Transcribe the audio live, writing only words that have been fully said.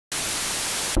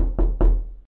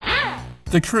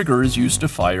The trigger is used to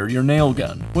fire your nail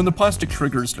gun. When the plastic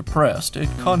trigger is depressed, it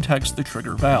contacts the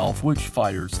trigger valve, which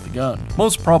fires the gun.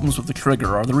 Most problems with the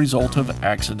trigger are the result of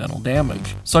accidental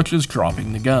damage, such as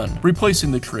dropping the gun.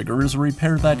 Replacing the trigger is a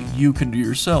repair that you can do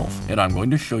yourself, and I'm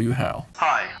going to show you how.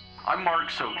 Hi, I'm Mark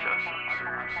Socha.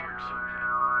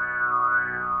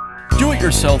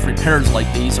 Do-it-yourself repairs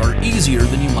like these are easier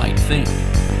than you might think.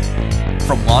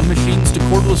 From lawn machines to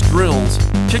cordless drills,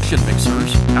 kitchen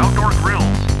mixers, Outdoor grills.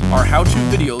 our how-to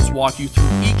videos walk you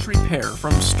through each repair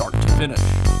from start to finish.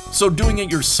 So doing it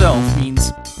yourself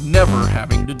means never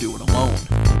having to do it alone.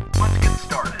 Let's get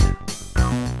started.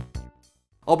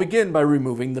 I'll begin by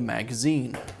removing the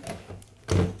magazine.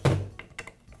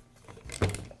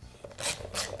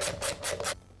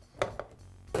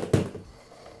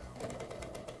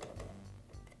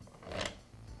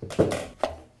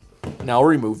 Now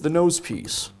remove the nose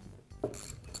piece.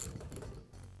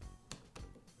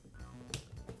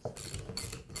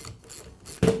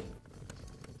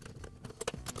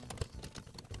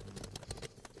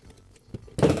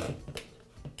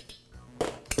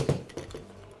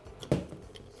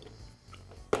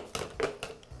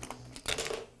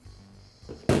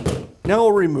 Now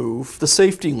I'll remove the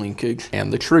safety linkage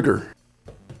and the trigger.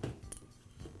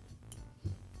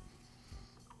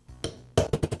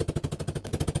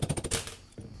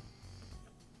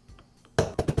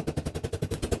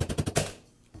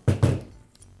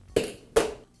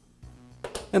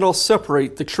 And I'll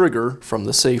separate the trigger from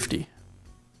the safety.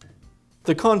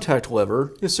 The contact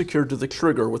lever is secured to the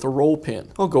trigger with a roll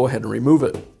pin. I'll go ahead and remove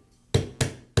it.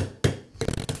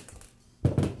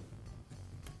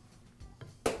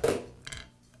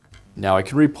 Now I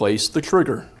can replace the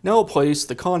trigger. Now I'll place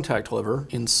the contact lever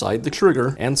inside the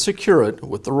trigger and secure it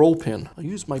with the roll pin. I'll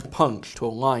use my punch to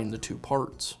align the two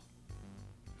parts.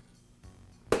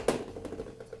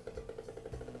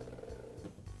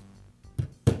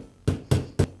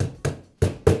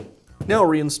 Now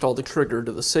reinstall the trigger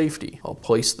to the safety. I'll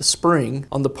place the spring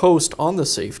on the post on the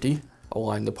safety,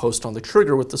 align the post on the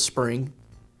trigger with the spring,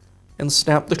 and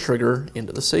snap the trigger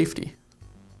into the safety.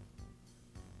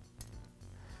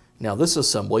 Now this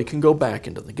assembly can go back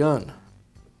into the gun.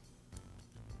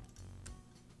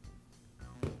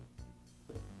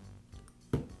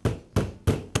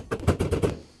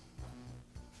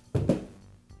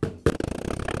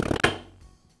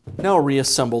 Now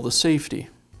reassemble the safety.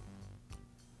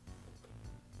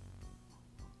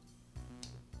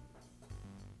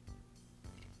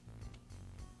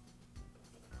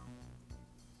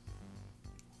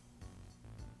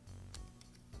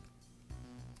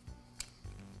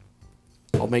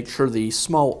 I'll make sure the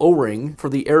small O-ring for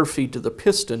the air feed to the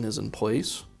piston is in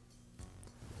place,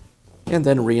 and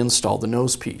then reinstall the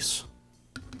nose piece.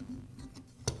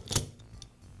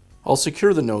 I'll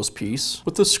secure the nose piece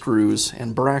with the screws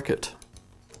and bracket.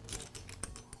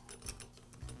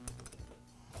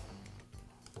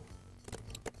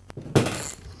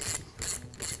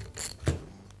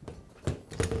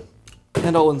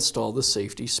 And I'll install the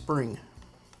safety spring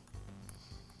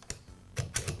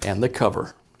and the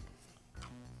cover.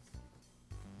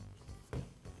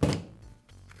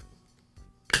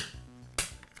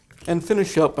 And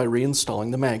finish up by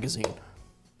reinstalling the magazine.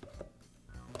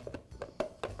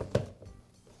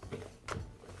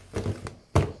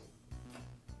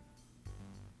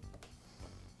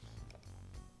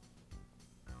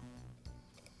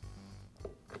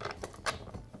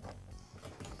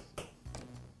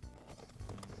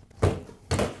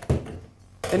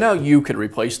 And now you can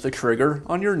replace the trigger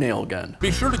on your nail gun.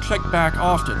 Be sure to check back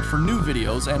often for new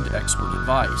videos and expert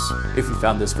advice. If you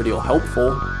found this video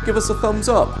helpful, give us a thumbs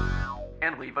up.